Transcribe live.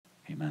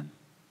Amen.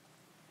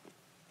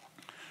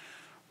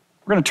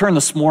 We're going to turn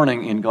this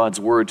morning in God's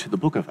Word to the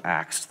book of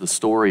Acts, the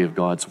story of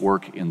God's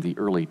work in the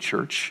early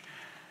church.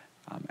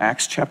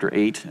 Acts chapter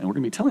 8, and we're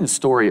going to be telling the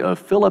story of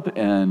Philip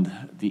and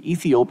the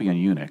Ethiopian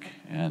eunuch.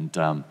 And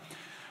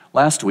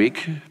last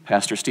week,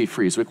 Pastor Steve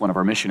Frieswick, one of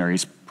our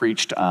missionaries,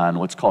 preached on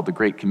what's called the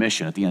Great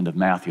Commission at the end of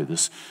Matthew,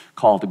 this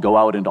call to go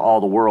out into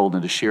all the world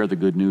and to share the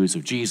good news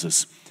of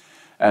Jesus.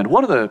 And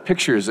one of the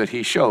pictures that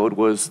he showed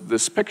was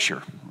this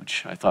picture,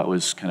 which I thought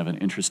was kind of an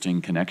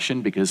interesting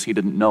connection because he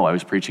didn't know I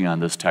was preaching on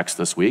this text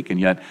this week, and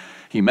yet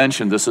he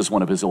mentioned this as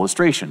one of his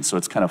illustrations. So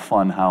it's kind of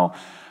fun how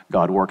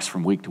God works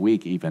from week to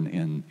week even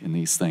in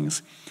these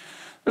things.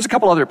 There's a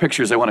couple other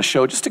pictures I want to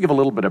show just to give a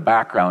little bit of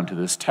background to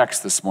this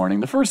text this morning.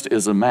 The first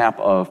is a map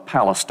of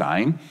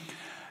Palestine.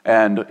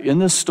 And in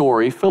this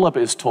story, Philip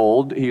is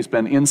told he's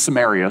been in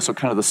Samaria, so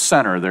kind of the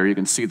center there. You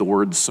can see the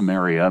word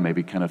Samaria,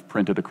 maybe kind of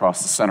printed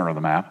across the center of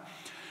the map.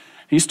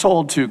 He's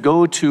told to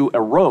go to a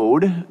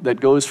road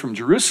that goes from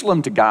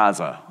Jerusalem to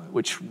Gaza,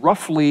 which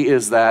roughly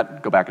is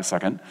that, go back a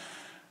second,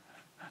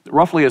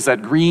 roughly is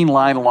that green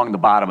line along the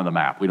bottom of the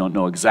map. We don't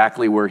know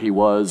exactly where he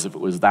was, if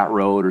it was that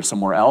road or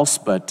somewhere else,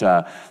 but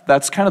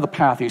that's kind of the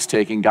path he's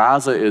taking.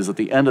 Gaza is at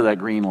the end of that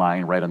green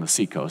line right on the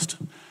seacoast.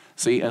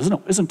 See,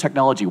 isn't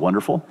technology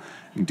wonderful?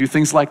 You can do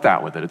things like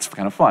that with it. It's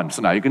kind of fun.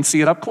 So now you can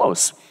see it up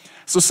close.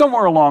 So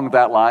somewhere along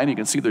that line, you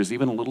can see there's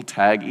even a little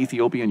tag,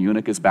 Ethiopian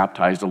eunuch is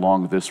baptized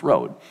along this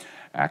road.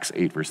 Acts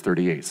 8, verse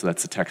 38. So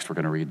that's the text we're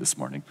going to read this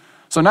morning.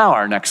 So now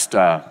our next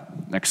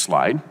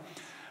slide.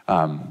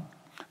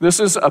 This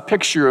is a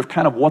picture of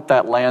kind of what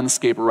that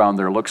landscape around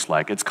there looks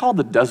like. It's called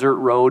the desert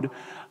road.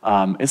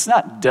 It's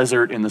not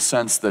desert in the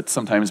sense that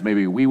sometimes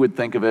maybe we would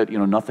think of it,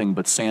 nothing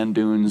but sand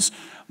dunes,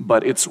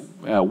 but it's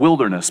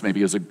wilderness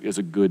maybe is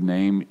a good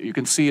name. You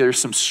can see there's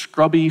some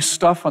scrubby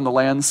stuff on the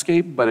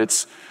landscape, but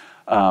it's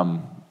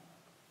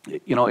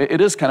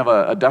it is kind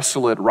of a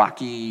desolate,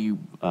 rocky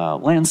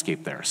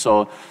landscape there.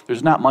 So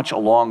there's not much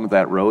along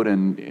that road,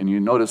 and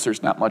you notice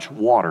there's not much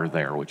water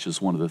there, which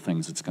is one of the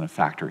things that's going to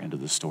factor into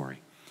the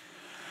story.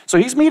 So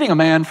he's meeting a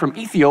man from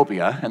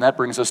Ethiopia, and that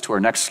brings us to our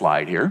next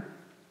slide here.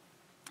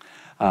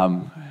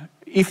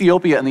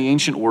 Ethiopia in the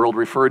ancient world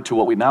referred to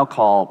what we now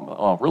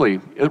call,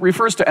 it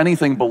refers to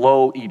anything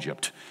below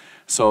Egypt.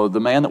 So the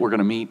man that we're going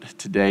to meet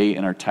today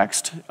in our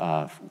text,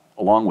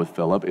 along with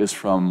Philip, is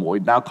from what we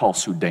now call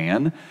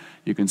Sudan.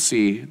 You can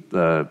see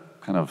the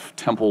kind of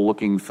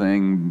temple-looking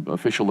thing,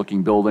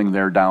 official-looking building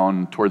there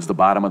down towards the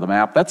bottom of the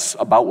map. That's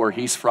about where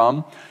he's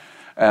from.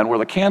 And where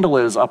the candle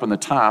is up in the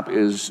top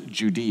is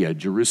Judea,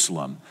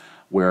 Jerusalem,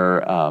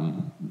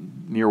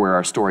 near where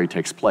our story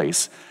takes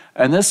place.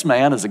 And this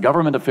man is a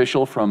government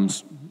official from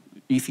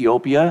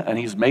Ethiopia, and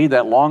he's made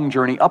that long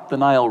journey up the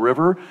Nile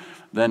River,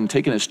 then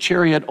taken his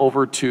chariot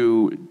over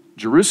to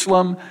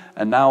Jerusalem,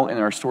 and now in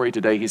our story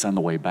today, he's on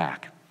the way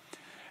back.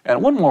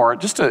 And one more,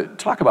 just to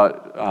talk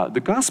about the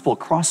gospel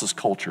crosses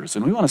cultures,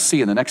 and we want to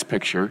see in the next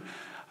picture,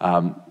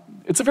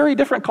 it's a very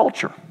different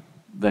culture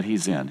that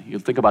he's in. You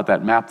think about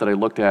that map that I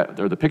looked at,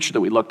 or the picture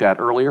that we looked at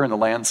earlier in the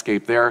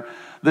landscape there.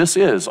 This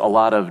is a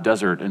lot of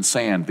desert and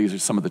sand. These are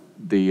some of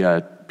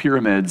the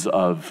pyramids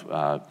of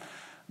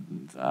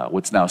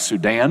what's now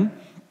Sudan.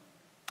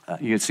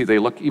 You can see they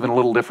look even a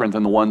little different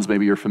than the ones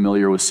maybe you're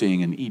familiar with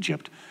seeing in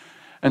Egypt.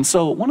 And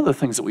so one of the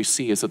things that we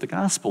see is that the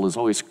gospel is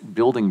always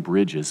building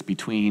bridges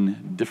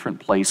between different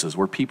places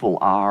where people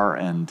are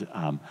and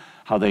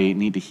how they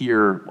need to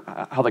hear,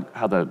 how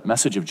the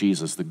message of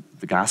Jesus,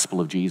 the gospel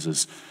of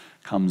Jesus,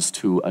 comes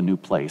to a new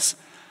place.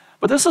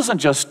 But this isn't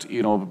just,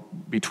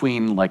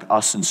 between like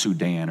us and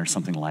Sudan or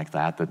something like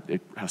that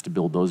it has to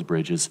build those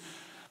bridges.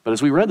 But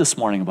as we read this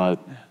morning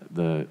about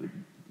the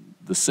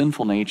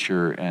sinful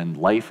nature and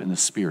life in the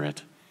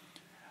Spirit,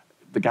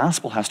 the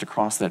gospel has to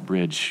cross that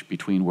bridge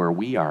between where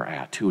we are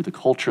at, to the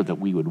culture that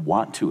we would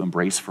want to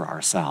embrace for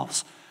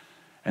ourselves,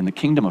 and the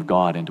kingdom of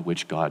God into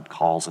which God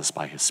calls us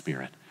by His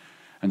Spirit.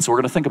 And so we're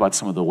going to think about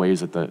some of the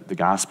ways that the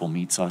gospel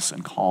meets us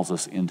and calls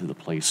us into the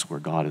place where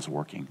God is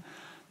working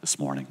this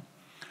morning.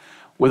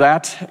 With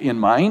that in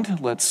mind,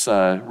 let's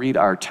read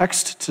our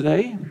text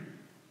today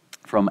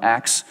from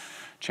Acts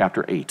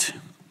chapter 8.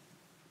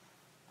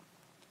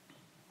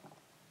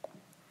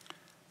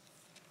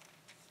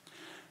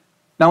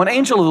 Now an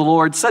angel of the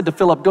Lord said to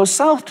Philip, "Go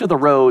south to the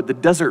road, the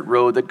desert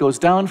road that goes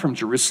down from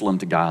Jerusalem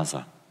to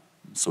Gaza."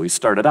 So he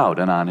started out,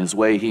 and on his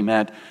way he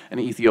met an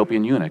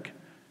Ethiopian eunuch,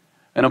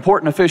 an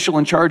important official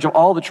in charge of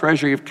all the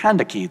treasury of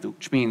Kandake,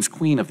 which means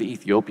Queen of the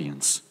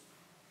Ethiopians.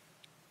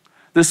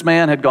 This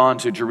man had gone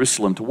to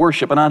Jerusalem to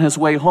worship, and on his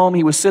way home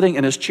he was sitting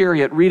in his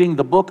chariot reading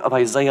the book of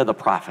Isaiah the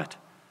prophet.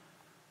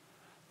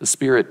 The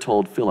Spirit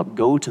told Philip,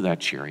 "Go to that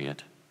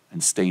chariot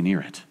and stay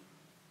near it."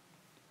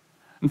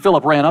 And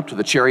Philip ran up to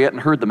the chariot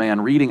and heard the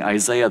man reading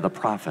Isaiah the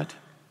prophet.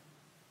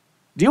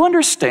 "Do you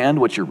understand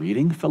what you're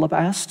reading?" Philip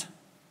asked.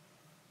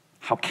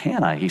 "How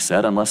can I," he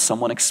said, "unless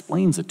someone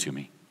explains it to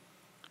me?"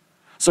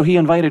 So he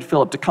invited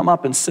Philip to come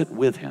up and sit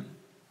with him.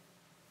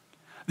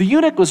 The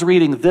eunuch was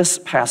reading this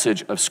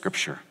passage of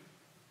Scripture.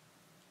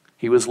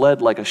 He was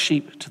led like a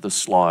sheep to the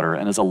slaughter,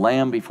 and as a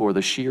lamb before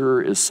the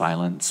shearer is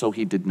silent, so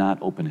he did not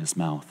open his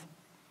mouth.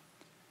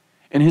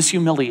 In his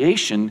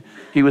humiliation,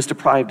 he was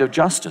deprived of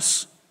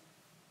justice.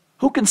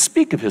 Who can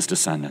speak of his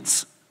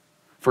descendants?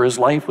 For his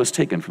life was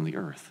taken from the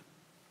earth.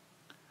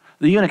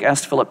 The eunuch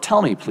asked Philip,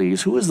 "Tell me,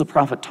 please, who is the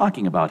prophet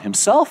talking about,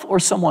 himself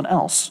or someone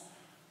else?"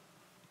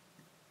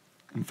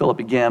 And Philip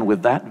began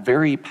with that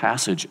very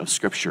passage of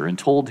Scripture and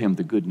told him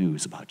the good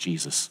news about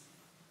Jesus.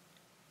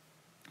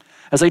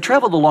 As they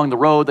traveled along the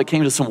road, they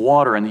came to some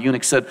water, and the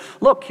eunuch said,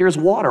 "Look, here's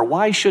water.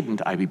 Why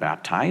shouldn't I be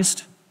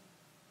baptized?"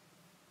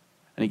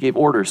 And he gave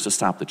orders to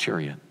stop the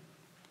chariot.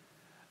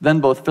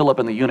 Then both Philip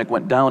and the eunuch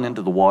went down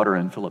into the water,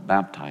 and Philip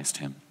baptized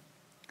him.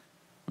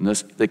 When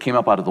they came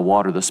up out of the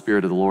water, the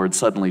Spirit of the Lord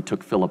suddenly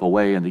took Philip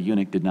away, and the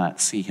eunuch did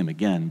not see him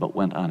again, but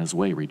went on his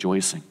way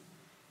rejoicing.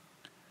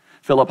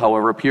 Philip,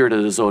 however, appeared at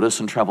Azotus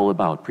and traveled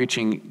about,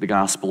 preaching the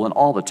gospel in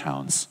all the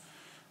towns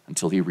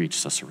until he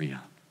reached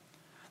Caesarea.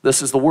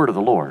 This is the word of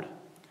the Lord.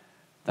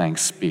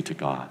 Thanks be to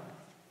God.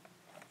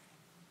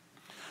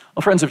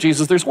 Well, friends of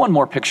Jesus, there's one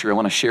more picture I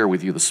want to share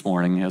with you this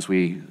morning as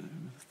we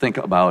think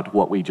about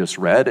what we just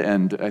read,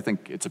 and I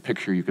think it's a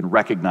picture you can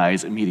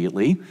recognize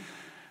immediately,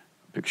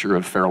 a picture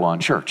of Fairlawn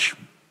Church.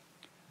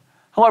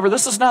 However,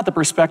 this is not the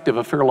perspective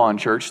of Fairlawn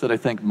Church that I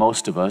think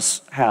most of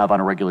us have on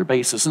a regular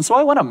basis, and so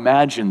I want to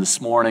imagine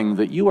this morning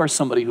that you are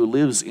somebody who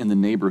lives in the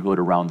neighborhood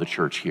around the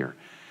church here.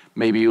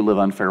 Maybe you live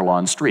on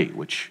Fairlawn Street,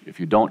 which, if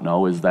you don't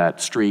know, is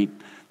that street,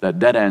 that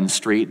dead-end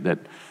street that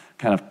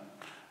kind of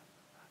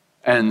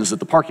ends at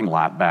the parking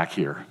lot back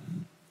here.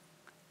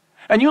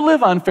 And you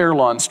live on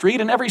Fairlawn Street,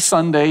 and every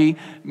Sunday,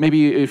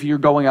 maybe if you're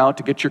going out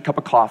to get your cup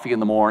of coffee in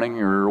the morning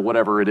or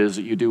whatever it is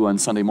that you do on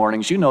Sunday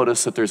mornings, you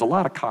notice that there's a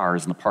lot of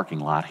cars in the parking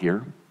lot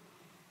here.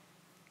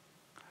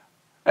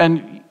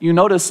 And you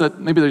notice that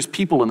maybe there's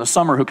people in the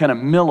summer who kind of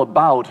mill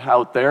about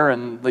out there,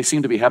 and they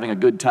seem to be having a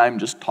good time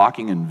just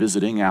talking and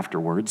visiting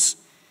afterwards.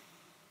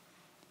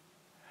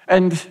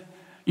 And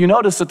you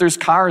notice that there's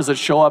cars that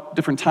show up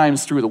different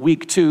times through the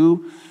week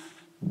too,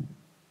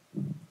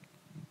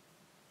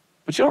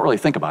 but you don't really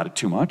think about it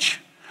too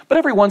much. But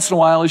every once in a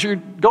while, as you're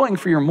going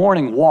for your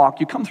morning walk,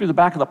 you come through the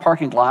back of the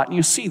parking lot and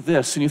you see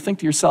this and you think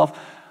to yourself,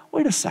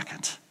 wait a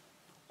second,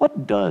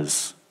 what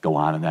does go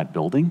on in that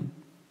building?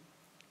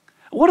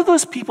 What are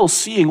those people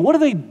seeing? What are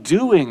they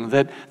doing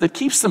that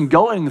keeps them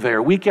going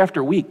there week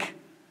after week?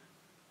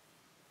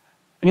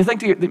 And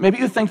maybe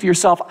you think to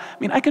yourself,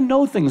 I can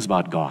know things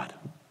about God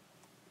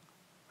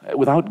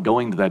without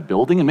going to that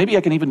building, and maybe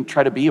I can even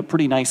try to be a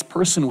pretty nice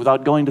person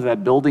without going to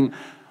that building.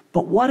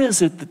 But what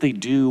is it that they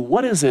do?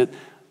 What is it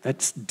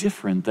that's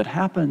different that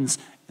happens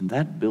in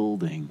that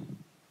building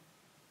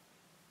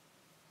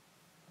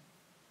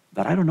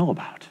that I don't know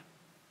about?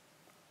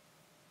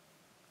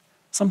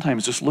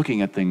 Sometimes just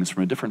looking at things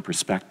from a different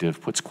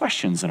perspective puts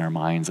questions in our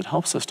minds. It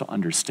helps us to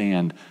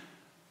understand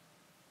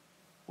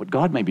what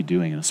God may be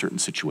doing in a certain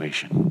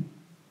situation.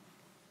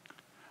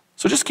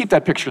 So just keep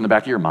that picture in the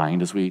back of your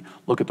mind as we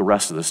look at the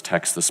rest of this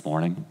text this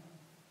morning.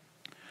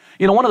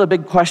 One of the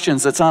big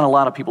questions that's on a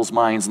lot of people's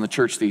minds in the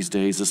church these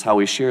days is how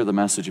we share the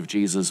message of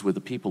Jesus with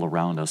the people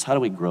around us. How do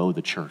we grow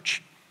the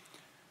church?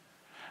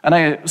 And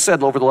I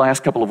said over the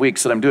last couple of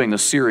weeks that I'm doing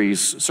this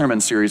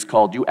sermon series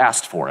called You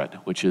Asked For It,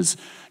 which is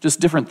just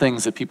different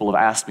things that people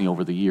have asked me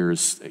over the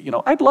years.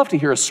 I'd love to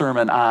hear a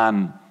sermon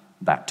on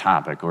that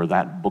topic or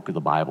that book of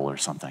the Bible or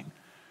something.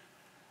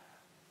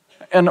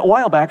 And a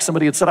while back,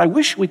 somebody had said, I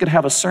wish we could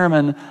have a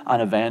sermon on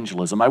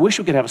evangelism. I wish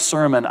we could have a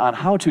sermon on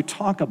how to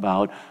talk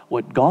about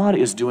what God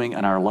is doing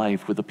in our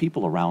life with the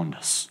people around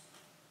us.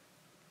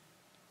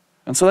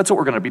 And so that's what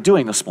we're going to be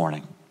doing this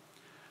morning.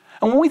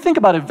 And when we think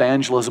about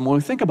evangelism, when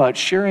we think about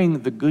sharing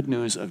the good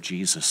news of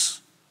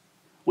Jesus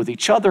with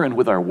each other and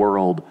with our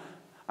world,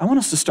 I want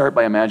us to start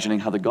by imagining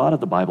how the God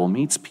of the Bible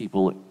meets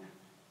people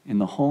in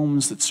the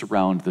homes that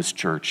surround this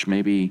church,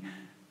 maybe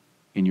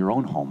in your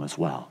own home as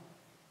well.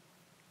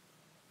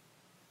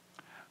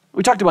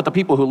 We talked about the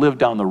people who live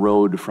down the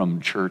road from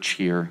church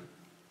here.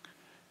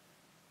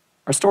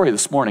 Our story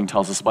this morning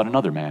tells us about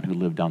another man who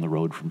lived down the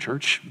road from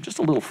church, just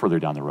a little further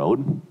down the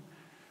road.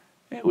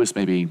 It was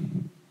maybe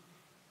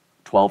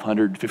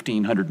 1,200,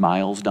 1,500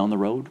 miles down the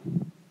road.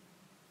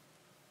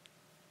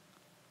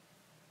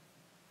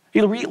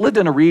 He lived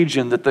in a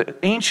region that the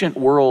ancient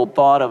world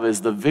thought of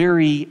as the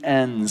very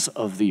ends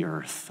of the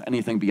earth.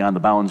 Anything beyond the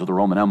bounds of the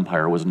Roman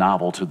Empire was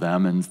novel to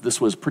them, and this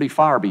was pretty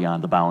far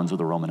beyond the bounds of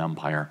the Roman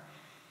Empire.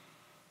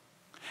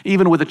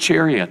 Even with a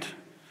chariot,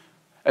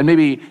 and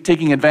maybe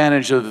taking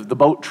advantage of the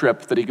boat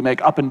trip that he could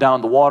make up and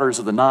down the waters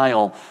of the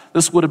Nile,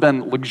 this would have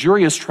been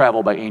luxurious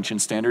travel by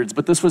ancient standards,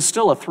 but this was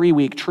still a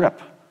 3-week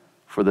trip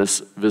for this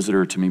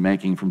visitor to be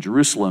making from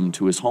Jerusalem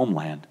to his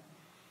homeland.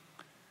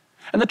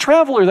 And the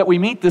traveler that we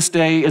meet this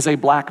day is a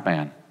black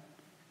man.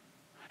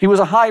 He was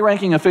a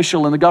high-ranking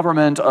official in the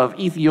government of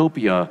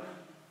Ethiopia,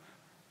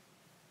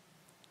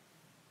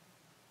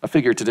 a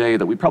figure today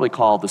that we probably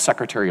call the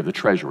Secretary of the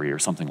Treasury or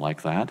something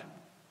like that.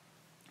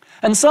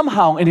 And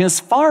somehow, in his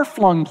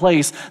far-flung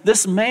place,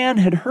 this man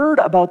had heard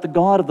about the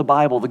God of the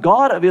Bible, the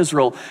God of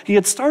Israel. He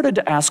had started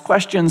to ask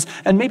questions,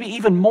 and maybe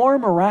even more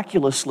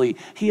miraculously,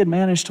 he had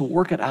managed to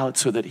work it out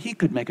so that he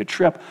could make a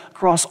trip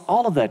across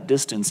all of that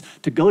distance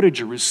to go to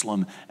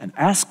Jerusalem and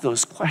ask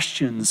those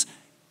questions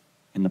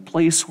in the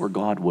place where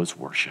God was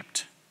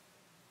worshiped.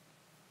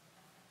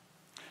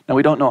 Now,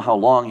 we don't know how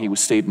long he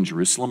stayed in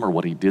Jerusalem or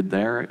what he did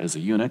there as a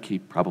eunuch. He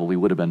probably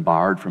would have been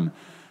barred from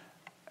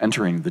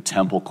entering the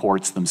temple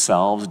courts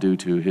themselves due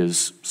to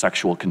his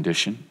sexual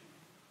condition.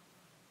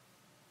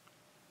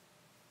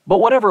 But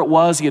whatever it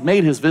was, he had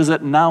made his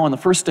visit, and now on the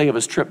first day of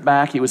his trip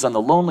back, he was on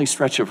the lonely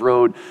stretch of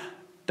road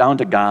down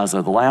to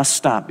Gaza, the last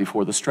stop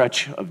before the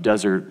stretch of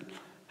desert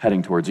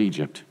heading towards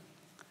Egypt.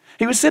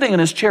 He was sitting in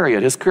his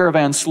chariot, his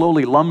caravan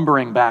slowly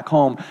lumbering back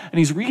home, and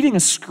he's reading a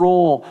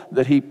scroll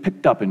that he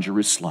picked up in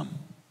Jerusalem.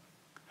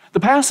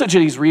 The passage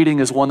that he's reading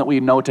is one that we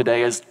know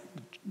today as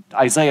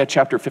Isaiah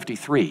chapter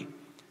 53.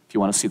 If you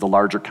want to see the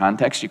larger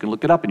context, you can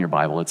look it up in your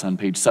Bible. It's on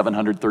page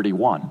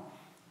 731,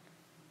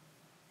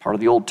 part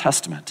of the Old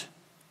Testament.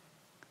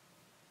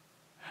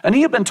 And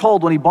he had been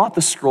told when he bought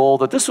the scroll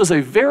that this was a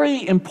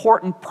very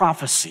important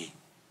prophecy.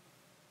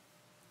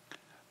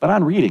 But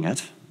on reading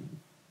it,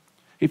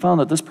 he found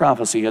that this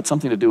prophecy had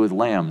something to do with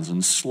lambs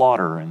and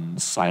slaughter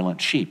and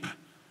silent sheep.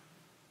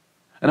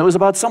 And it was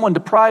about someone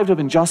deprived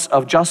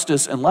of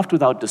justice and left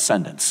without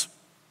descendants.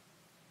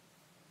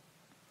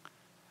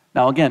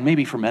 Now again,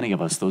 maybe for many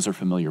of us, those are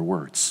familiar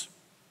words.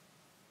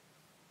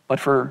 But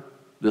for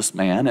this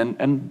man,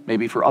 and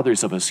maybe for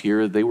others of us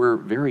here, they were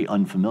very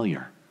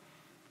unfamiliar.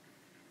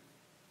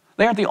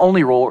 They aren't the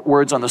only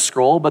words on the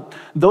scroll, but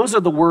those are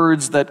the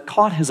words that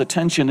caught his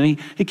attention, and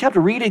he kept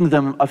reading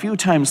them a few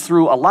times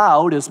through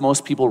aloud, as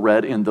most people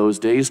read in those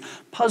days,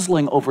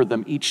 puzzling over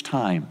them each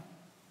time,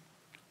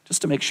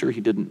 just to make sure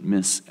he didn't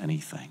miss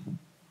anything.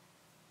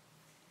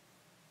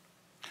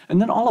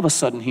 And then all of a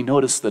sudden, he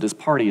noticed that his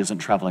party isn't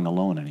traveling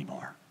alone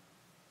anymore.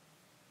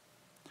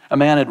 A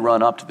man had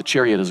run up to the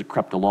chariot as it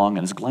crept along,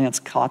 and his glance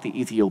caught the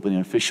Ethiopian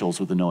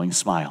officials with a knowing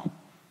smile.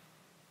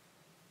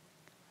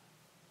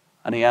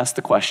 And he asked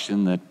the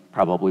question that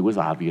probably was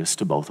obvious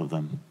to both of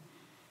them.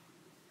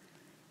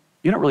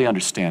 You don't really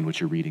understand what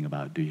you're reading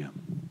about, do you?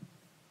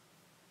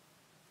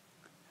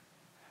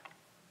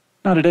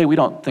 Now, today, we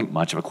don't think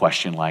much of a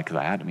question like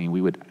that. I mean, we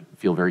would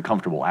feel very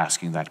comfortable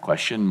asking that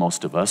question,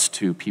 most of us,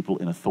 to people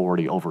in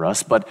authority over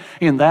us. But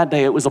in that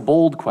day, it was a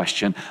bold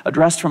question,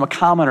 addressed from a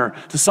commoner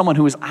to someone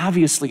who was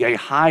obviously a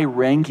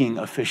high-ranking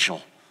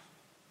official.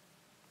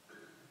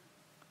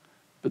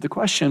 But the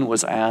question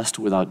was asked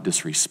without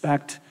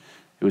disrespect.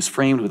 It was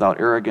framed without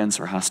arrogance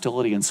or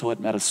hostility, and so it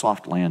met a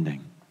soft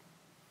landing.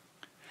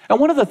 And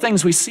one of the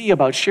things we see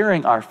about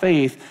sharing our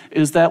faith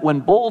is that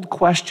when bold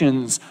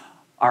questions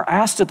are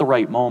asked at the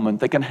right moment,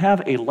 they can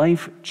have a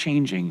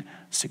life-changing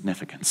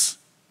significance.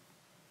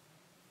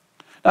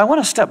 Now, I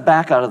want to step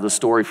back out of the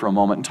story for a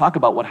moment and talk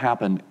about what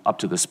happened up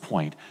to this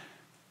point.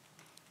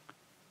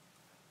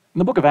 In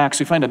the book of Acts,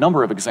 we find a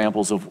number of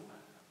examples of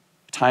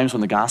times when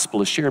the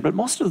gospel is shared, but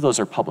most of those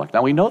are public.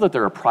 Now, we know that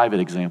there are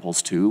private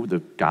examples too. The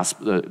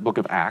book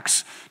of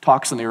Acts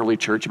talks in the early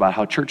church about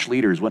how church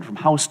leaders went from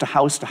house to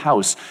house to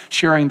house,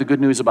 sharing the good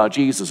news about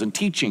Jesus and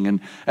teaching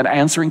and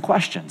answering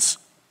questions.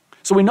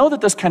 So we know that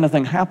this kind of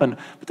thing happened,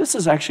 but this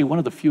is actually one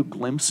of the few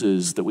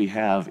glimpses that we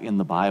have in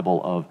the Bible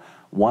of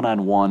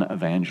one-on-one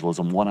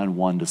evangelism,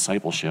 one-on-one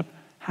discipleship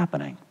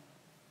happening.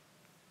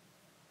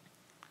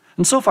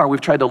 And so far,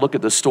 we've tried to look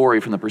at this story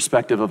from the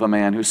perspective of a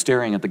man who's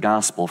staring at the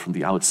gospel from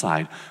the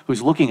outside,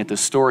 who's looking at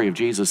this story of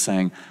Jesus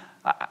saying,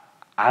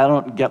 I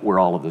don't get where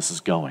all of this is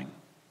going.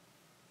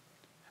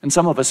 And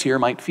some of us here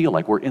might feel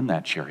like we're in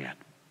that chariot.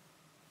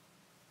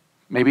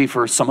 Maybe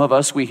for some of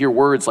us, we hear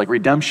words like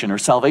redemption or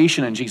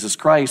salvation in Jesus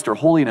Christ or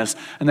holiness,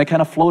 and they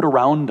kind of float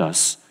around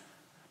us.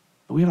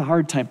 But we have a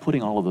hard time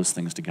putting all of those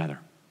things together.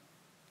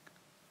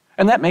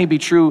 And that may be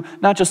true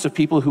not just of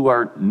people who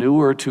are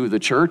newer to the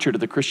church or to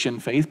the Christian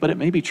faith, but it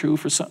may be true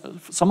for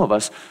some of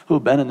us who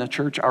have been in the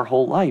church our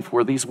whole life,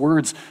 where these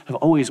words we've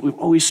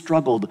always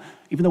struggled,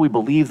 even though we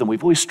believe them,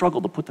 we've always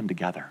struggled to put them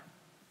together.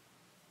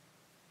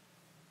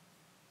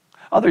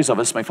 Others of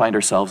us may find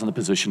ourselves in the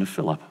position of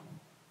Philip.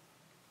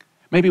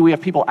 Maybe we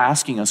have people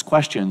asking us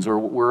questions, or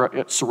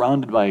we're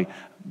surrounded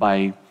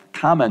by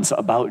comments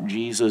about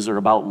Jesus or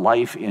about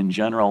life in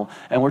general,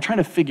 and we're trying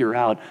to figure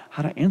out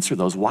how to answer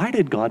those. Why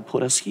did God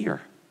put us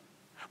here?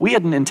 We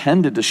hadn't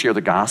intended to share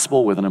the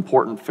gospel with an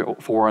important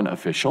foreign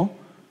official,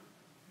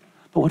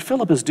 but what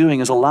Philip is doing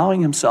is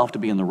allowing himself to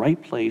be in the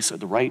right place at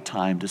the right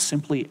time to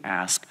simply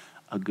ask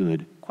a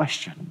good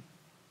question.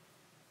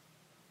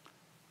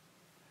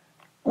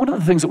 One of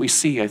the things that we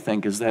see, I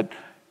think, is that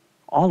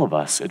all of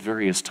us at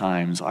various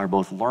times are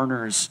both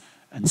learners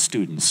and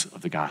students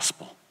of the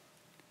gospel.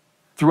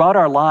 Throughout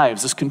our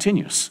lives, this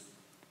continues.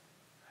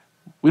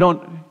 We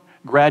don't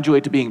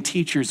graduate to being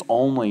teachers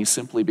only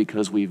simply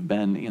because we've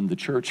been in the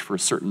church for a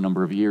certain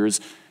number of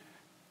years.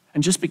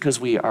 And just because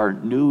we are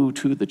new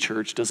to the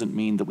church doesn't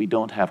mean that we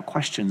don't have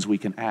questions we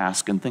can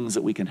ask and things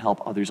that we can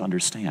help others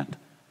understand.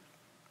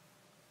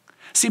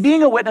 See,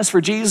 being a witness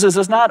for Jesus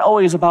is not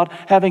always about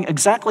having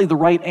exactly the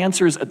right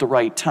answers at the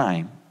right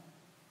time.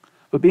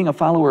 But being a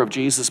follower of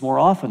Jesus more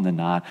often than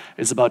not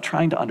is about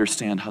trying to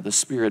understand how the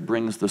Spirit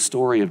brings the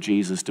story of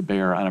Jesus to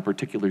bear on a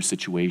particular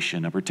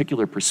situation, a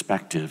particular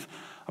perspective,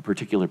 a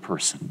particular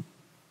person.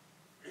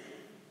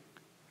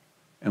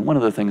 And one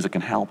of the things that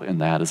can help in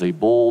that is a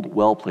bold,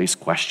 well-placed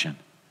question.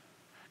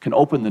 Can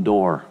open the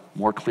door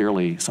more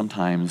clearly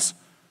sometimes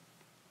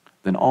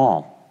than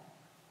all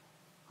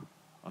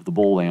of the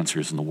bold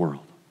answers in the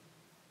world.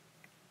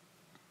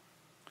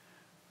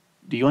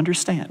 Do you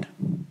understand?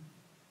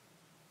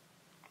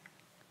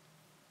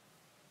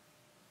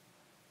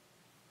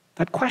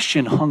 That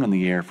question hung in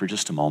the air for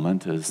just a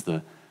moment as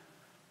the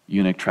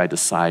eunuch tried to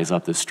size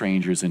up the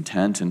stranger's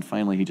intent, and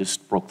finally he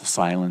just broke the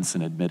silence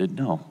and admitted,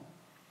 "No,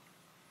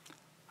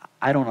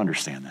 I don't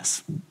understand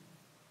this.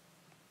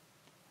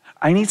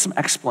 I need some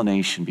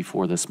explanation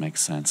before this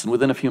makes sense." And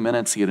within a few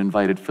minutes, he had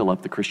invited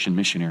Philip, the Christian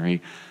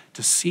missionary,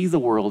 to see the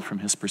world from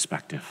his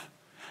perspective.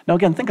 Now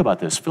again, think about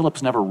this.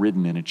 Philip's never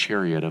ridden in a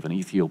chariot of an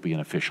Ethiopian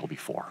official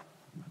before.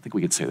 I think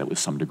we could say that with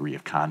some degree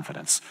of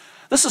confidence.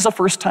 This is a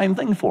first-time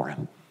thing for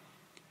him.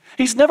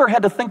 He's never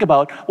had to think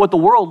about what the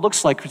world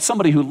looks like for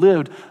somebody who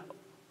lived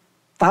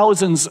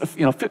thousands,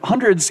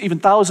 hundreds, even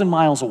 1,000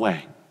 miles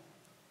away,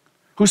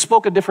 who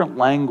spoke a different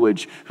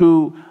language,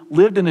 who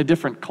lived in a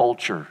different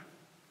culture,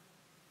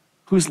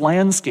 whose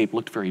landscape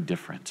looked very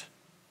different.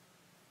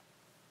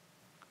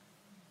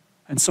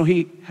 And so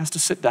he has to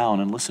sit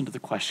down and listen to the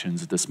questions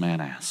that this man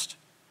asked.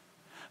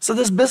 So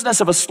this business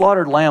of a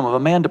slaughtered lamb, of a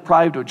man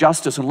deprived of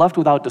justice and left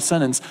without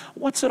descendants,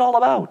 what's it all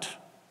about?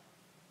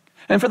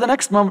 And for the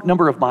next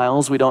number of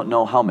miles, we don't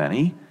know how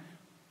many,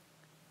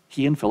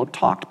 he and Philip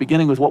talked,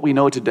 beginning with what we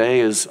know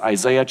today as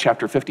Isaiah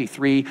chapter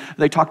 53.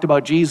 They talked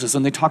about Jesus,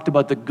 and they talked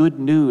about the good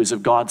news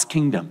of God's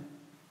kingdom.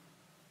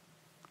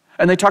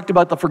 And they talked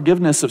about the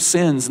forgiveness of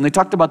sins, and they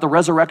talked about the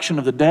resurrection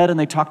of the dead, and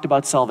they talked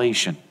about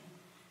salvation.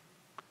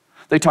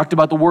 They talked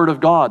about the Word of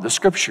God, the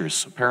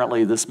Scriptures.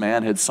 Apparently this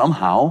man had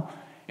somehow,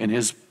 in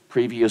his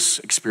previous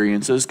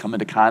experiences, come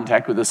into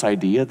contact with this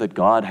idea that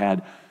God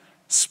had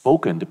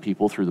spoken to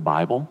people through the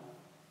Bible.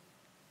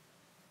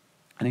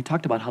 And he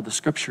talked about how the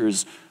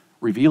Scriptures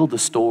revealed the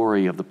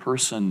story of the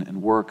person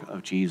and work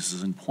of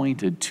Jesus and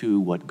pointed to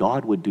what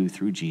God would do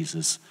through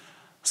Jesus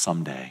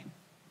someday.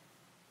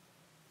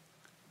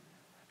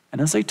 And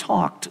as they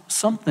talked,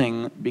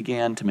 something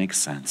began to make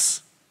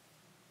sense.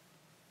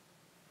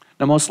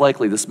 Now, most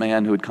likely, this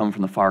man who had come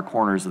from the far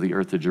corners of the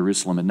earth to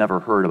Jerusalem had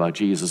never heard about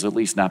Jesus, at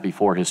least not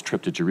before his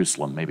trip to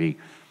Jerusalem. Maybe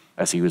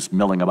as he was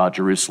milling about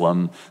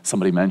Jerusalem,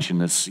 somebody mentioned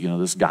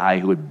this guy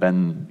who had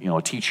been,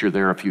 a teacher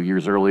there a few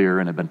years earlier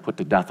and had been put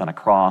to death on a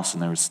cross,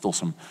 and there was still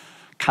some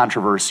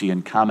controversy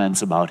and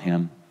comments about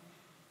him.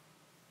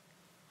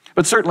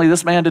 But certainly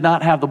this man did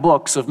not have the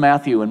books of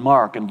Matthew and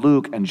Mark and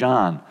Luke and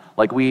John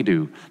like we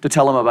do to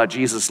tell him about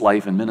Jesus'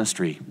 life and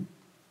ministry.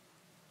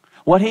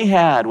 What he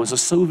had was a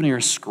souvenir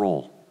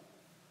scroll,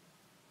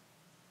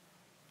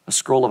 a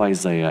scroll of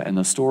Isaiah and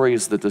the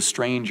stories that the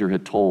stranger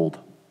had told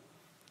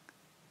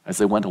as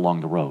they went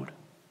along the road.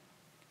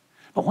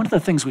 But one of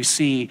the things we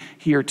see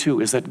here too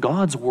is that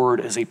God's word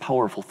is a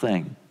powerful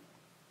thing.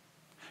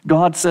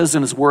 God says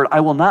in his word,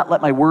 "I will not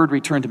let my word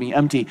return to me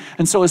empty."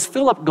 And so as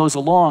Philip goes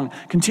along,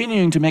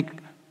 continuing to make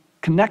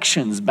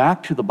connections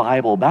back to the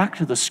Bible, back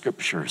to the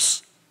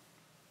Scriptures,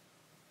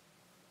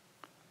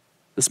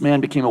 this man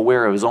became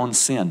aware of his own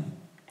sin,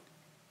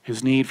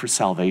 his need for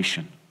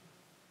salvation.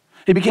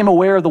 He became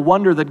aware of the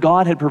wonder that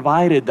God had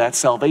provided that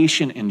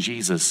salvation in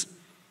Jesus.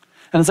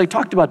 And as I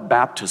talked about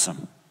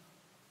baptism,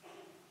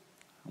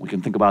 we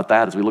can think about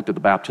that as we looked at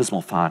the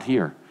baptismal font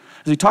here.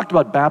 As he talked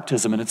about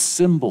baptism and its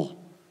symbol,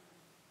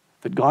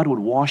 that God would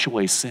wash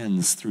away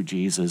sins through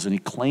Jesus, and he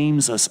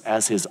claims us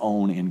as his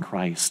own in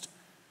Christ.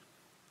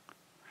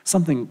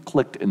 Something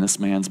clicked in this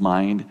man's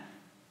mind,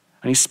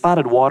 and he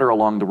spotted water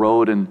along the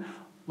road and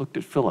looked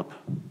at Philip.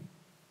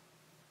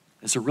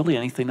 "Is there really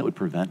anything that would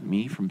prevent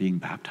me from being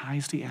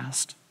baptized?" he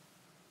asked.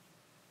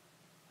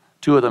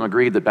 Two of them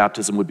agreed that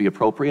baptism would be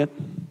appropriate.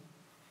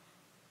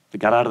 They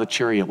got out of the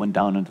chariot, went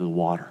down into the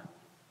water.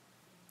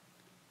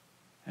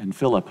 And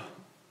Philip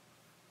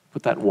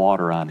put that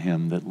water on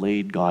him that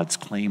laid God's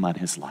claim on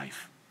his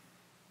life.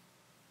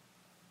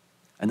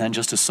 And then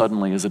just as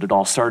suddenly as it had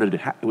all started,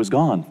 it was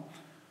gone.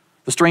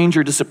 The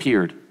stranger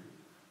disappeared.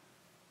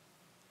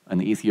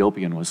 And the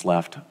Ethiopian was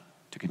left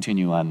to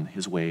continue on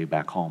his way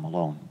back home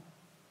alone.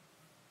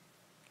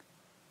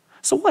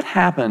 So what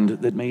happened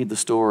that made the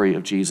story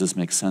of Jesus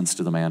make sense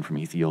to the man from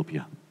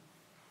Ethiopia?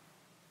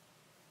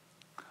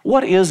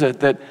 What is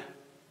it that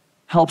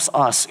helps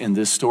us in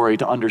this story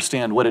to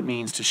understand what it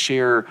means to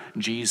share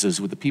Jesus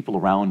with the people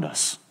around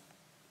us?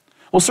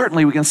 Well,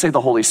 certainly we can say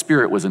the Holy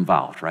Spirit was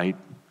involved, right?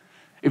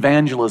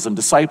 Evangelism,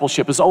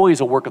 discipleship is always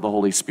a work of the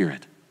Holy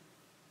Spirit,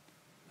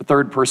 the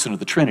third person of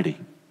the Trinity.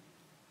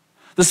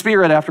 The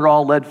Spirit, after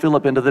all, led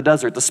Philip into the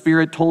desert. The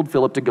Spirit told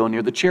Philip to go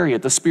near the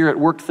chariot. The Spirit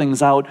worked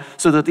things out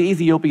so that the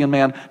Ethiopian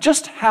man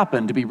just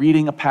happened to be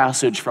reading a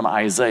passage from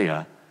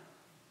Isaiah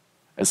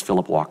as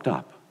Philip walked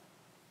up.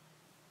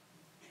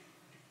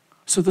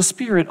 So the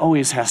Spirit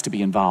always has to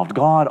be involved.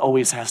 God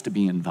always has to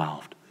be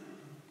involved.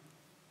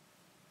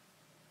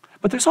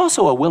 But there's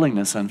also a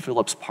willingness on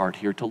Philip's part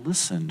here to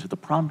listen to the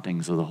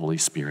promptings of the Holy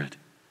Spirit.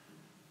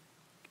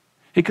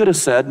 He could have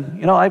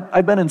said,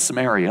 I've been in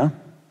Samaria.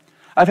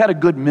 I've had a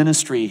good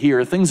ministry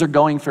here. Things are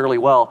going fairly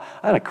well.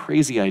 I had a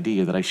crazy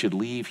idea that I should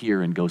leave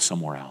here and go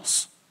somewhere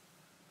else.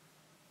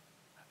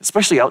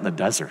 Especially out in the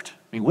desert.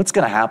 What's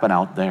going to happen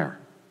out there?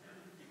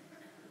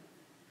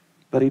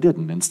 But he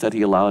didn't. Instead,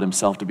 he allowed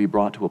himself to be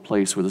brought to a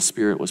place where the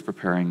Spirit was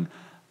preparing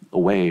a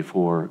way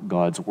for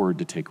God's word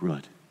to take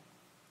root.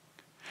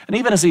 And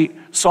even as he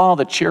saw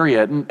the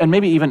chariot, and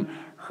maybe even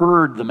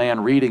heard the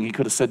man reading, he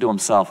could have said to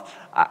himself,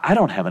 I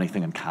don't have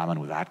anything in common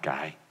with that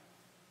guy.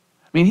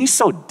 He's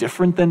so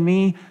different than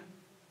me.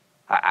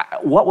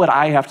 What would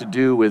I have to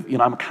do with,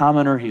 I'm a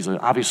commoner, he's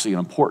obviously an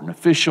important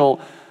official,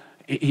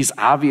 he's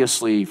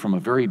obviously from a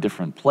very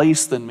different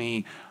place than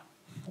me.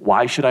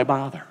 Why should I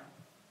bother?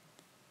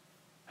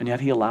 And yet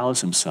he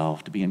allows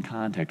himself to be in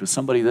contact with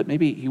somebody that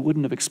maybe he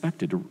wouldn't have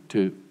expected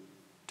to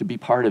be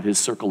part of his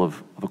circle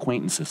of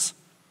acquaintances.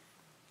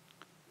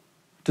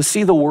 To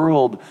see the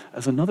world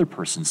as another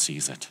person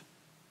sees it.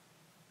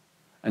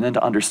 And then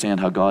to understand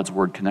how God's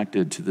word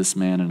connected to this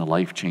man in a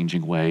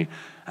life-changing way,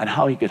 and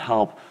how he could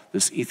help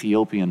this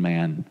Ethiopian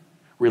man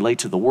relate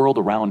to the world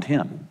around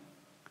him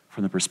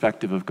from the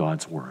perspective of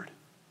God's word.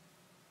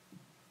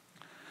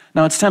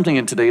 Now, it's tempting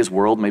in today's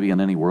world, maybe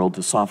in any world,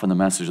 to soften the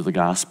message of the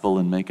gospel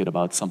and make it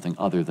about something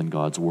other than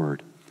God's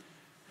word.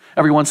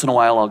 Every once in a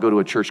while, I'll go to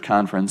a church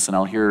conference and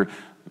I'll hear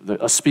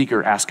a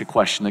speaker ask a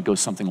question that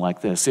goes something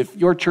like this: if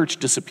your church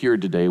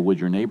disappeared today, would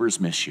your neighbors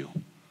miss you?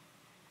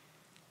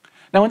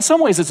 Now, in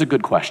some ways, it's a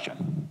good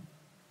question,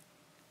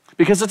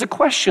 because it's a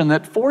question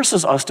that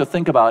forces us to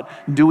think about,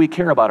 do we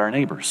care about our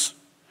neighbors?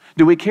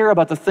 Do we care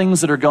about the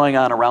things that are going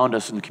on around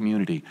us in the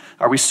community?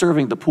 Are we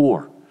serving the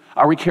poor?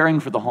 Are we caring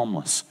for the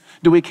homeless?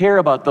 Do we care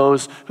about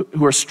those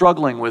who are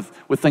struggling with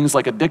things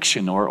like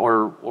addiction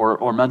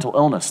or mental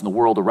illness in the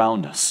world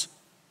around us?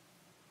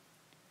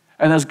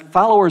 And as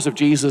followers of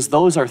Jesus,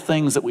 those are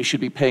things that we should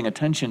be paying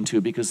attention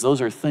to, because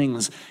those are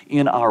things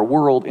in our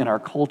world, in our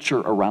culture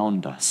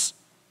around us.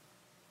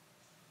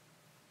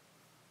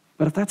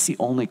 But if that's the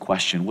only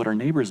question, would our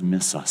neighbors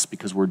miss us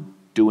because we're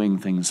doing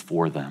things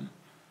for them?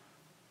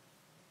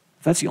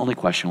 If that's the only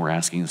question we're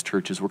asking as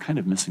churches, we're kind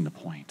of missing the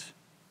point.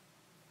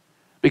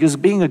 Because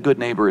being a good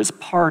neighbor is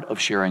part of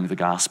sharing the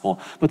gospel,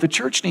 but the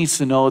church needs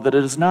to know that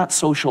it is not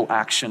social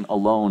action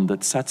alone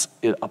that sets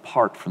it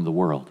apart from the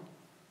world.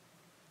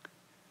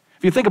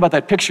 If you think about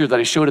that picture that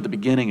I showed at the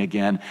beginning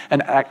again,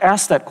 and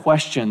ask that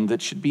question that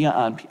should be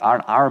on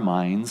our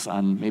minds,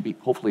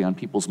 hopefully on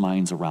people's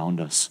minds around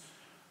us.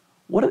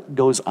 What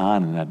goes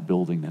on in that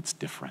building that's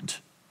different?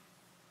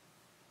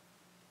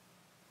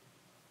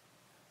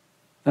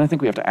 Then I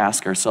think we have to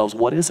ask ourselves,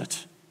 what is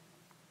it?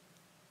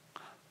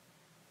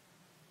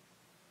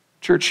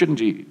 Church shouldn't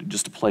be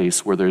just a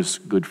place where there's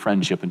good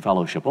friendship and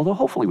fellowship, although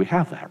hopefully we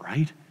have that,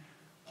 right?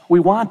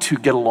 We want to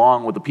get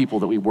along with the people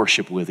that we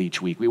worship with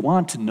each week. We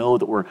want to know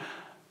that we're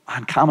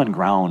on common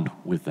ground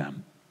with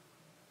them.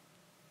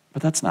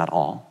 But that's not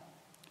all.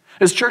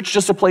 Is church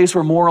just a place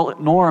where moral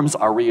norms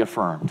are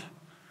reaffirmed?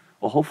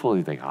 Well,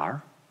 hopefully they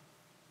are.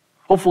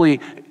 Hopefully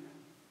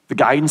the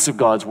guidance of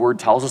God's word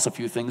tells us a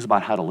few things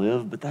about how to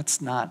live, but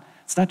it's not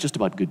just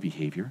about good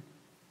behavior.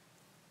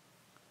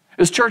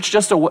 Is church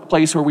just a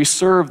place where we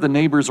serve the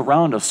neighbors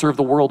around us, serve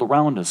the world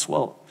around us?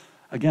 Well,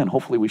 again,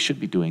 hopefully we should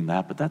be doing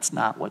that, but that's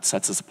not what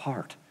sets us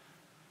apart.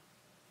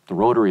 The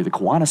Rotary, the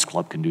Kiwanis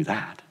Club can do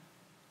that.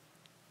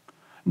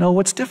 No,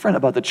 what's different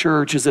about the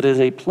church is that it is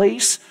a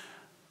place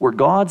where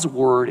God's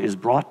word is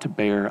brought to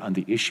bear on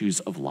the issues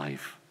of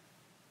life.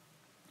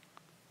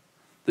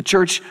 The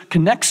church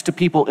connects to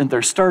people in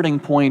their starting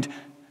point,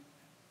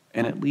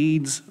 and it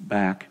leads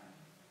back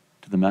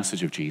to the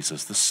message of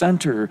Jesus. The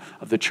center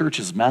of the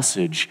church's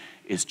message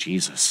is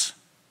Jesus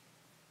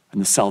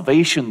and the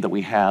salvation that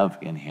we have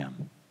in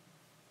him.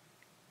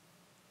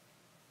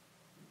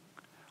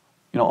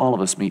 All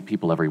of us meet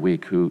people every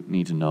week who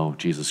need to know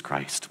Jesus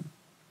Christ.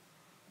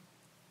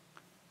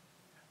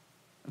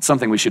 It's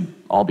something we should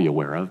all be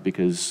aware of,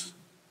 because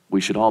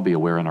we should all be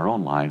aware in our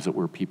own lives that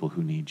we're people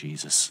who need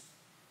Jesus.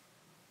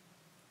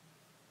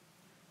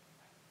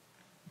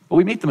 But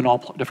we meet them in all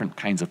different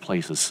kinds of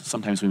places.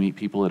 Sometimes we meet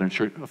people at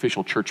an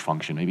official church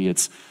function. Maybe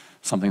it's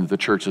something that the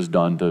church has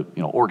done to,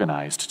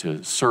 organized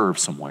to serve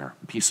somewhere,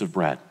 a piece of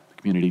bread,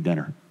 a community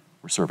dinner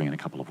we're serving in a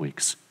couple of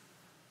weeks.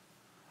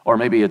 Or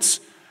maybe it's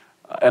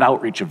an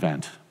outreach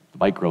event, the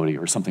bike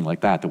roadie or something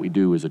like that we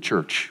do as a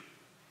church,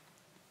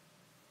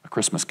 a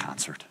Christmas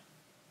concert.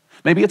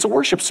 Maybe it's a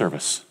worship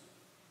service,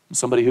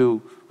 somebody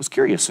who was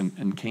curious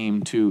and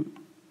came to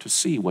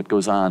see what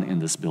goes on in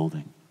this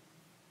building.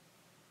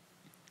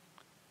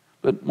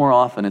 But more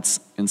often, it's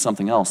in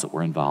something else that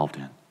we're involved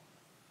in.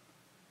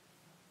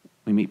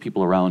 We meet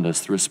people around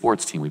us through a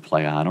sports team we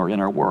play on, or in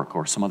our work,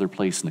 or some other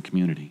place in the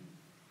community.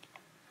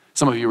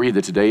 Some of you read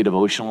the Today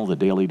devotional, the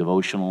daily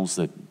devotionals,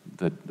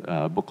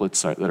 that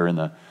booklets that are in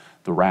the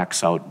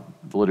racks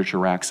out, the literature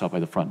racks out by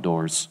the front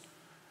doors.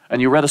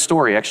 And you read a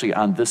story actually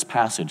on this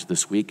passage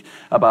this week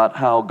about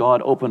how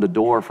God opened a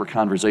door for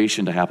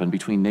conversation to happen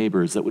between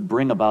neighbors that would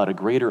bring about a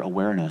greater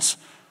awareness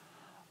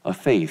of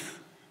faith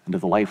into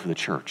the life of the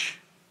church.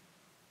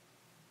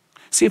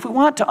 See, if we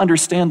want to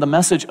understand the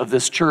message of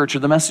this church or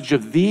the message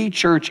of the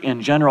church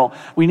in general,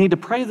 we need to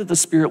pray that the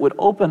Spirit would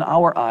open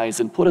our eyes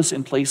and put us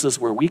in places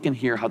where we can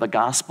hear how the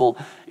gospel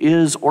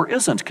is or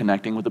isn't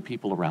connecting with the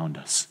people around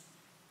us.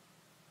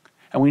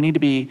 And we need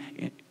to be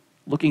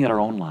looking at our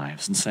own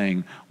lives and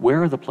saying,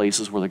 where are the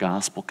places where the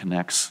gospel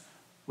connects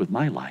with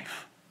my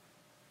life?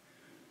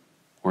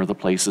 Or the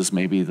places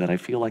maybe that I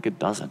feel like it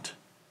doesn't?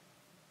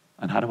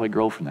 And how do I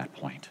grow from that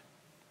point?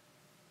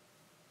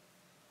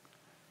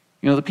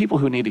 You know, the people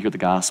who need to hear the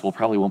gospel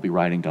probably won't be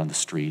riding down the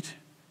street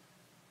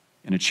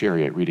in a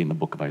chariot reading the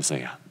book of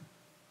Isaiah.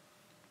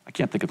 I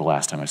can't think of the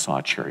last time I saw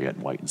a chariot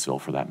in Whitensville,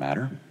 for that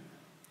matter.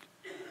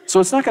 So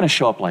it's not going to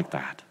show up like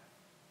that.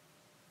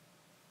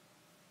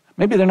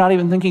 Maybe they're not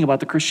even thinking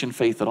about the Christian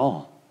faith at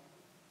all.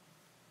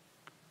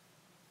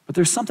 But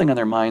there's something on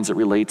their minds that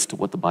relates to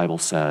what the Bible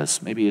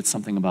says. Maybe it's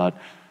something about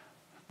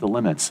the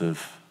limits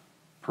of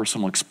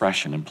personal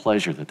expression and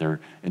pleasure that they're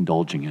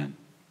indulging in.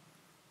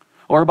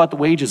 Or about the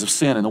wages of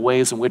sin and the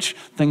ways in which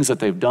things that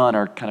they've done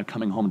are kind of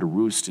coming home to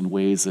roost in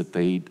ways that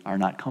they are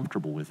not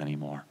comfortable with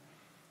anymore.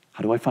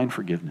 How do I find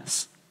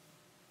forgiveness?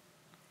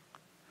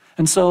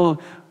 And so,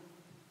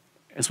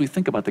 as we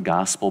think about the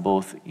gospel,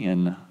 both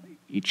in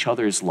each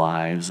other's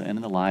lives and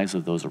in the lives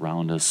of those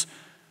around us,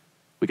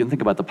 we can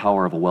think about the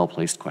power of a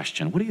well-placed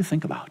question. What do you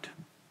think about?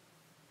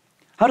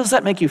 How does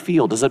that make you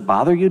feel? Does it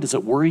bother you? Does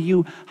it worry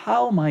you?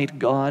 How might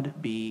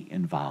God be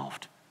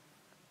involved?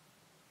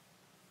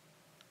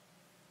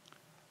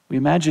 We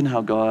imagine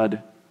how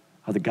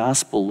the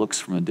gospel looks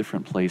from a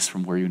different place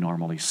from where you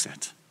normally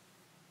sit.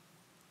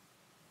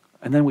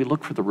 And then we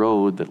look for the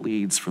road that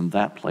leads from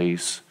that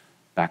place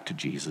back to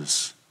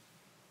Jesus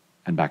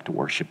and back to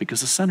worship,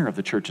 because the center of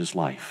the church's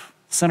life,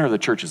 the center of the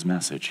church's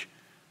message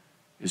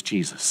is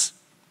Jesus.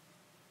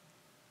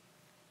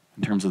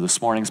 In terms of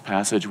this morning's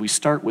passage, we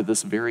start with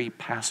this very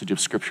passage of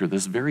Scripture,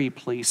 this very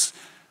place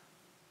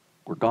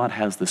where God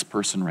has this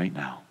person right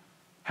now,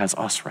 has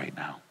us right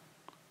now.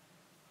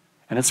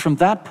 And it's from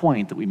that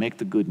point that we make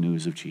the good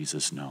news of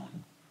Jesus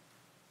known.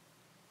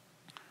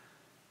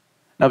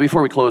 Now,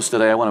 before we close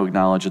today, I want to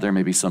acknowledge that there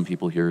may be some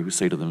people here who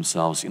say to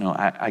themselves,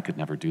 I could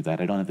never do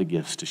that. I don't have the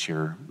gifts to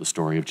share the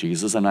story of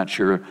Jesus. I'm not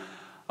sure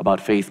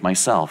about faith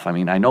myself. I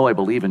mean, I know I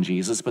believe in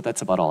Jesus, but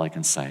that's about all I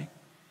can say.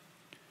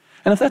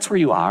 And if that's where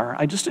you are,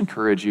 I just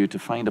encourage you to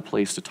find a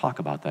place to talk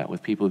about that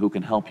with people who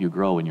can help you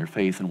grow in your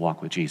faith and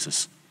walk with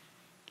Jesus.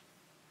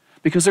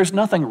 Because there's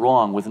nothing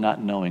wrong with not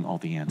knowing all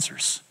the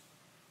answers.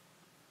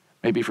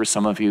 Maybe for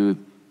some of you,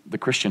 the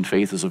Christian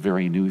faith is a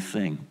very new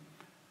thing.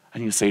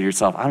 And you say to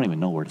yourself, I don't even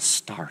know where to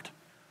start.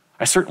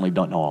 I certainly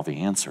don't know all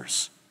the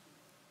answers.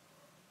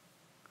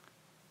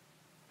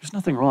 There's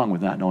nothing wrong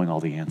with not knowing all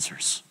the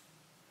answers.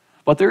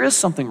 But there is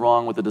something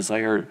wrong with the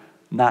desire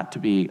not to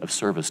be of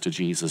service to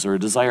Jesus, or a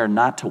desire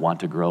not to want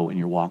to grow in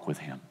your walk with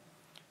him.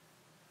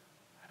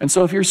 And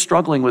so if you're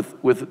struggling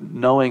with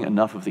knowing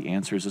enough of the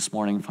answers this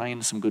morning,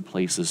 find some good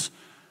places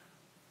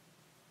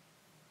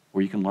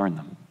where you can learn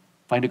them.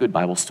 Find a good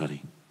Bible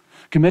study.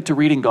 Commit to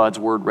reading God's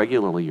word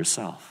regularly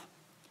yourself.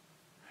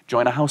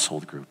 Join a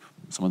household group,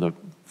 some of the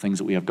things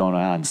that we have going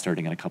on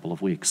starting in a couple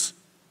of weeks.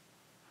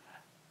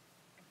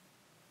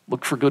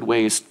 Look for good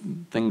ways.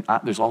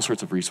 There's all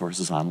sorts of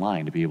resources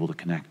online to be able to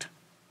connect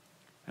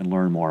and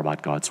learn more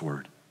about God's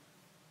word.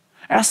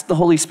 Ask the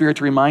Holy Spirit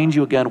to remind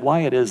you again why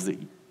it is that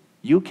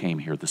you came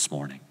here this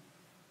morning,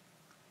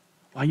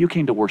 why you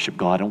came to worship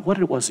God, and what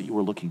it was that you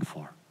were looking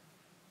for.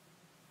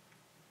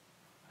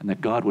 And that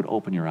God would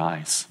open your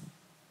eyes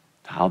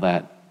to how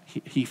that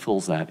he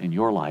fills that in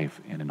your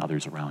life and in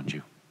others around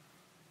you.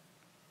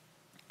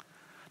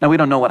 Now, we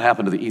don't know what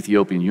happened to the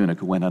Ethiopian eunuch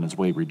who went on his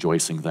way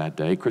rejoicing that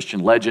day. Christian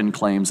legend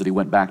claims that he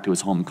went back to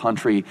his home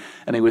country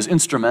and he was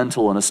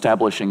instrumental in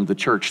establishing the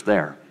church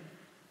there,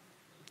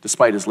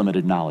 despite his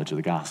limited knowledge of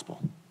the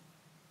gospel.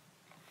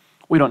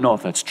 We don't know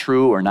if that's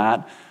true or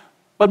not,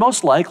 but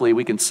most likely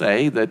we can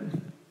say that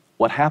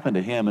what happened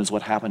to him is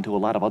what happened to a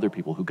lot of other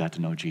people who got to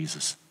know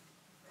Jesus.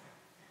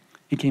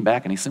 He came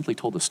back and he simply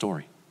told the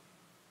story.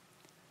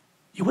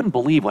 You wouldn't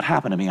believe what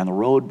happened to me on the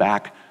road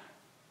back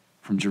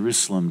from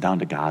Jerusalem down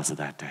to Gaza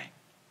that day.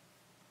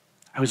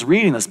 I was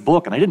reading this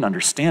book and I didn't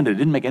understand it. It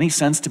didn't make any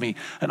sense to me.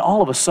 And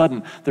all of a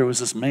sudden, there was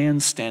this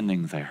man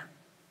standing there.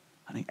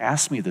 And he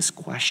asked me this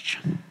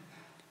question.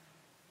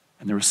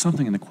 And there was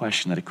something in the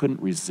question that I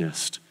couldn't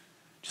resist,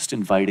 just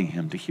inviting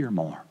him to hear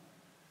more.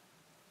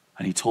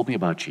 And he told me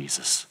about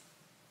Jesus.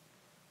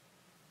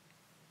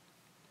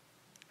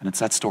 And it's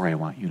that story I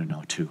want you to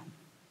know too.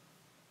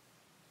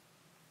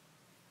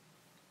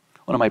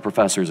 One of my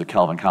professors at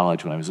Calvin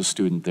College, when I was a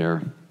student there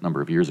a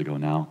number of years ago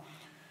now,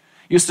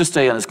 used to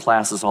say in his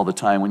classes all the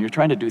time, when you're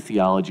trying to do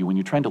theology, when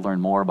you're trying to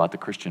learn more about the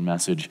Christian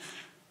message,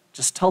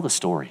 just tell the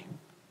story.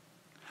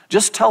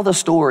 Just tell the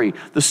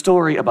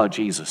story about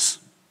Jesus.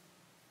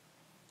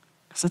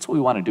 Because that's what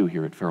we want to do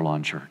here at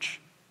Fairlawn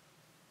Church.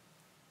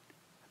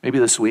 Maybe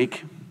this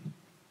week,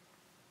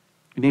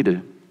 you need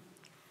to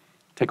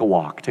take a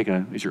walk,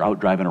 as you're out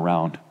driving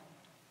around,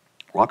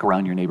 walk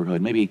around your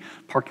neighborhood, maybe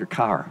park your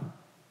car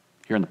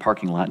here in the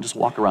parking lot and just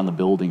walk around the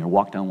building or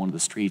walk down one of the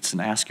streets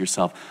and ask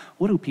yourself,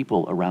 what do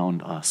people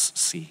around us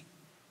see?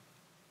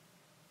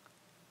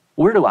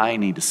 Where do I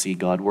need to see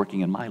God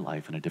working in my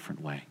life in a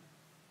different way?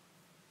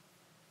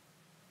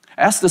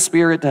 Ask the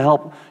Spirit to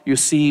help you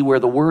see where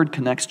the Word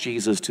connects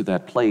Jesus to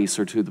that place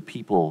or to the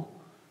people,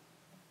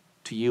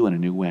 to you in a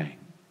new way.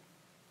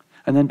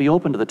 And then be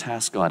open to the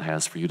task God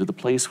has for you, to the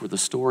place where the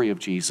story of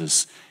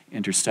Jesus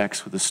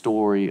intersects with the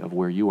story of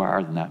where you are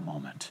in that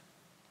moment.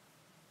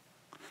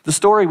 The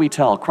story we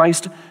tell,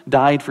 Christ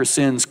died for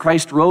sins,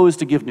 Christ rose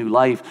to give new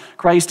life,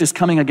 Christ is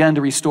coming again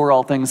to restore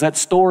all things. That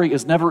story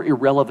is never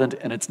irrelevant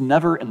and it's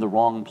never in the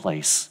wrong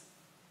place.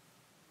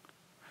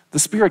 The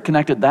Spirit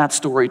connected that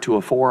story to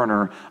a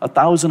foreigner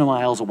 1,000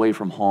 miles away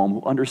from home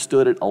who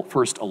understood it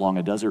first along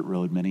a desert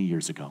road many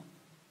years ago.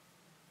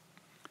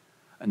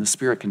 And the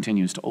Spirit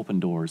continues to open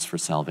doors for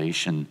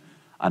salvation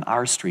on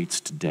our streets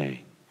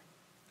today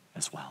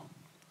as well.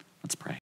 Let's pray.